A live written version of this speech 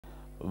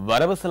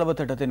வரவு செலவு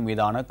திட்டத்தின்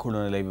மீதான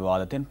குழுநிலை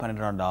விவாதத்தின்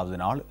 12வது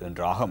நாள்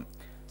இன்றாகும்.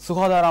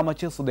 சுகாதார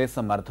அமைச்சு,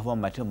 சுதேச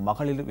மருத்துவம் மற்றும்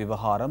மகளிர்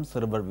விவகாரம்,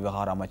 சிறுவர்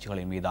விவகார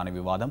அமைச்சுகளின் மீதான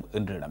விவாதம்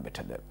இன்று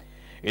இடம்பெற்றது.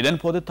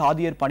 இதன்போது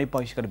தாதியர் பணி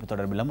பகிஷ்கரிப்பு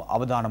தொடர்பிலும்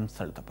அவதானம்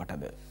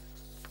செலுத்தப்பட்டது.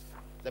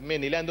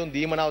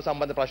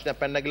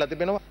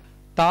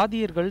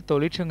 தாதியர்கள்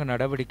தொழிற்சங்க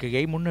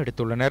நடவடிக்கையை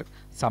முன்னெடுத்துள்ளனர்.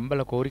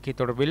 சம்பள கோரிக்கை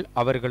தொடர்பில்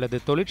அவர்களது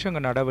தொழிற்சங்க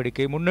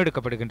நடவடிக்கை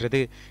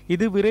முன்னெடுக்கப்படுகின்றது.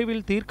 இது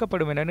விரைவில்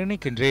தீர்க்கப்படும் என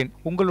நினைக்கின்றேன்.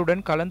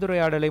 உங்களுடன்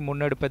கலந்துரையாடலை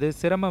முன்னெடுப்பது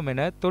சிரமம்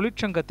என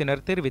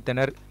தொழிற்சங்கத்தினர்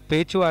தெரிவித்தனர்.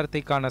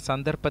 பேச்சுவார்த்தைக்கான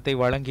சந்தர்ப்பத்தை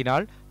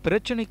வழங்கினால்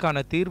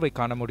பிரச்சினைக்கான தீர்வை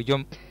காண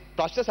முடியும்.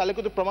 ප්‍රශ්න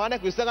සැලකුණු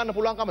ප්‍රමාණයක් විසඳගන්න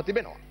පුළුවන්කම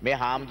තිබෙනවා. මේ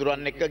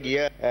හාමුදුරන් එක්ක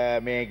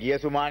ගිය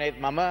සුමානෙත්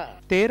මම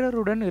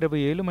தேரருடன் இரவு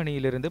 7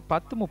 மணியிலிருந்து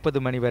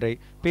 10:30 மணி வரை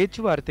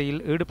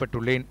பேச்சுவார்த்தையில்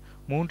ஈடுபட்டுள்ளேன்.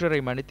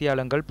 3.5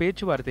 மணித்தியாலங்கள்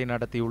பேச்சுவார்த்தை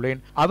நடத்தியுள்ளேன்.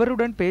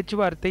 அவருடன்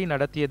பேச்சுவார்த்தை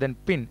நடத்தியதன்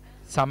பின்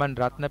சமன்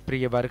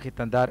ரத்னப்பிரிய வருகை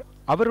தந்தார்.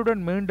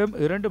 அவருடன் மீண்டும்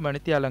 2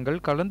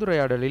 மணித்தியாலங்கள்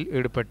கலந்துரையாடலில்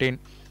ஈடுபட்டேன்.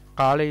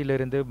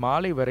 காலையிலிருந்து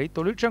மாலை வரை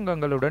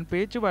தொழிற்சங்கங்களுடன்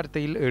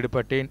பேச்சுவார்த்தையில்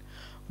ஈடுபட்டேன்.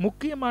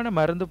 முக்கியமான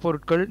மருந்து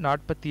பொருட்கள்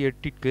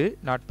 48க்கு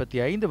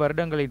 45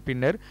 வருடங்களின்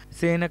பின்னர்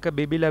சேனக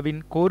பிபிலவின்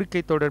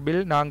கோரிக்கை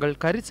தொடர்பில் நாங்கள்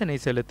கரிசனை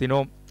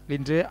செலுத்தினோம்.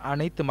 இன்று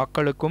அனைத்து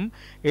மக்களுக்கும்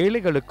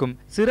ஏழைகளுக்கும்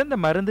சிறந்த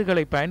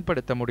மருந்துகளை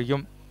பயன்படுத்த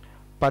முடியும்.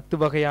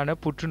 10 வகையான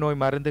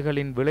புற்றுநோய்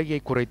மருந்துகளின் விலையை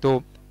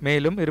குறைத்தோம்.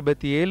 மேலும்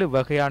 27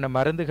 வகையான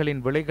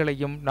மருந்துகளின்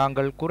விலைகளையும்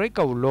நாங்கள்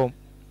குறைக்க உள்ளோம்.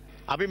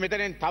 අපි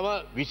මෙතනින් තව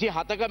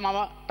 27ක මම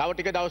තව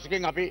ටික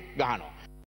දවසකින් අපි ගහනවා.